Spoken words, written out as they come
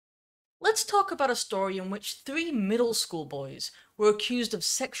Let's talk about a story in which 3 middle school boys were accused of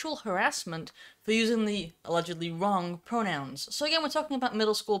sexual harassment for using the allegedly wrong pronouns. So again, we're talking about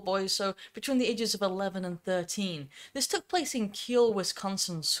middle school boys, so between the ages of 11 and 13. This took place in Kiel,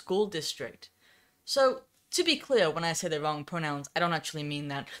 Wisconsin school district. So, to be clear, when I say the wrong pronouns, I don't actually mean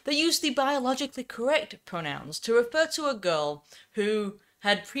that. They used the biologically correct pronouns to refer to a girl who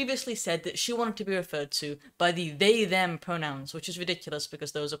had previously said that she wanted to be referred to by the they-them pronouns, which is ridiculous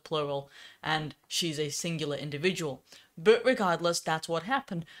because those are plural and she's a singular individual. But regardless, that's what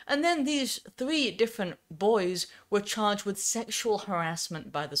happened. And then these 3 different boys were charged with sexual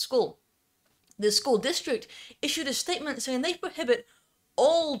harassment by the school. The school district issued a statement saying they prohibit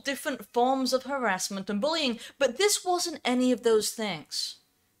all different forms of harassment and bullying, but this wasn't any of those things.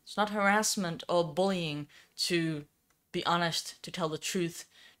 It's not harassment or bullying to be honest, to tell the truth,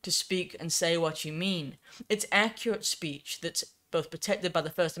 to speak and say what you mean. It's accurate speech that's both protected by the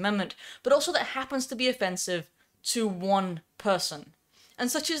First Amendment, but also that happens to be offensive to one person.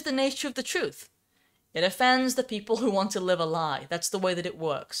 And such is the nature of the truth. It offends the people who want to live a lie. That's the way that it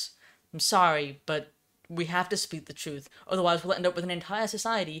works. I'm sorry, but we have to speak the truth. Otherwise, we'll end up with an entire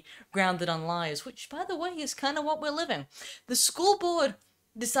society grounded on lies, which, by the way, is kind of what we're living. The school board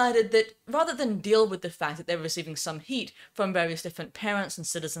decided that rather than deal with the fact that they're receiving some heat from various different parents and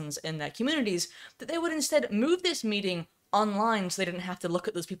citizens in their communities, that they would instead move this meeting online so they didn't have to look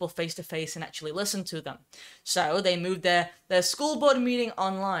at those people face to face and actually listen to them. So they moved their school board meeting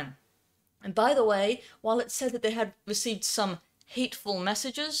online. And by the way, while it said that they had received some hateful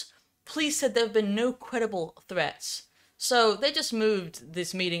messages, police said there have been no credible threats. So they just moved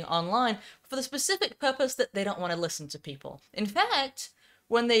this meeting online for the specific purpose that they don't want to listen to people. In fact,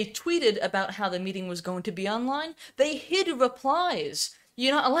 when they tweeted about how the meeting was going to be online, they hid replies.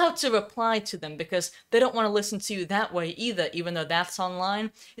 You're not allowed to reply to them because they don't want to listen to you that way either, even though that's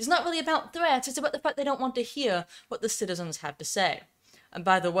online. It's not really about threats, it's about the fact they don't want to hear what the citizens have to say. And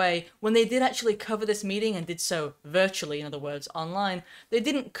by the way, when they did actually cover this meeting and did so virtually, in other words, online, they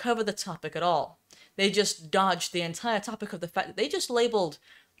didn't cover the topic at all. They just dodged the entire topic of the fact that they just labeled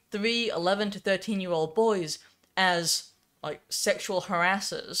 3 11 to 13-year-old boys as like sexual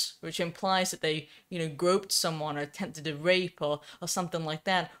harassers, which implies that they, groped someone or attempted to rape or something like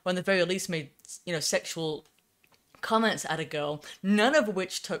that, or at the very least made, sexual comments at a girl, none of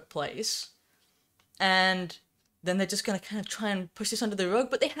which took place. And then they're just going to kind of try and push this under the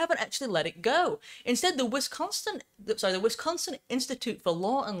rug, but they haven't actually let it go. Instead, the Wisconsin Institute for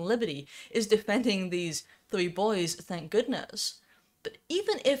Law and Liberty is defending these 3 boys, thank goodness. But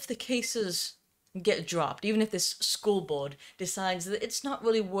even if the cases get dropped, even if this school board decides that it's not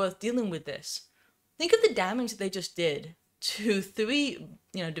really worth dealing with this, think of the damage that they just did to 3,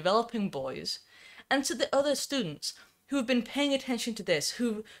 developing boys and to the other students who have been paying attention to this,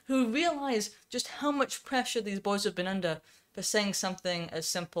 who realize just how much pressure these boys have been under for saying something as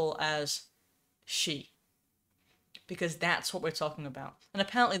simple as she. Because that's what we're talking about. And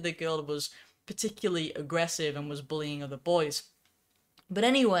apparently the girl was particularly aggressive and was bullying other boys. But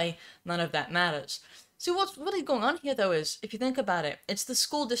anyway, none of that matters. So what's really going on here, though, is, if you think about it, it's the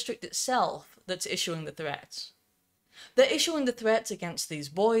school district itself that's issuing the threats. They're issuing the threats against these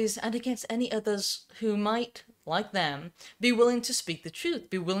boys and against any others who might, like them, be willing to speak the truth,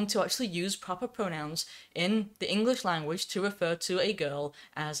 be willing to actually use proper pronouns in the English language to refer to a girl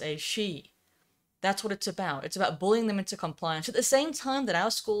as a she. That's what it's about. It's about bullying them into compliance. At the same time that our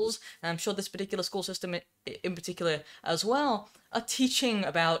schools, and I'm sure this particular school system in particular as well, are teaching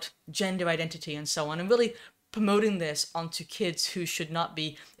about gender identity and so on, and really promoting this onto kids who should not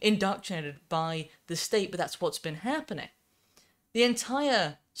be indoctrinated by the state, but that's what's been happening. The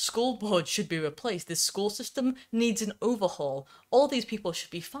entire school board should be replaced. This school system needs an overhaul. All these people should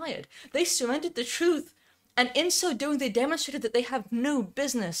be fired. They surrendered the truth, and in so doing, they demonstrated that they have no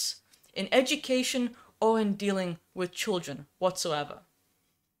business in education or in dealing with children whatsoever.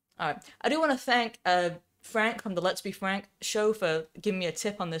 Alright, I do want to thank Frank from the Let's Be Frank show for giving me a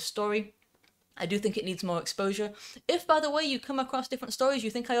tip on this story. I do think it needs more exposure. If, by the way, you come across different stories you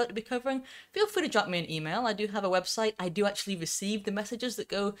think I ought to be covering, feel free to drop me an email. I do have a website. I do actually receive the messages that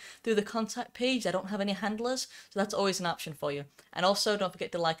go through the contact page. I don't have any handlers, so that's always an option for you. And also, don't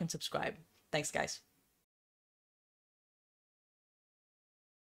forget to like and subscribe. Thanks, guys.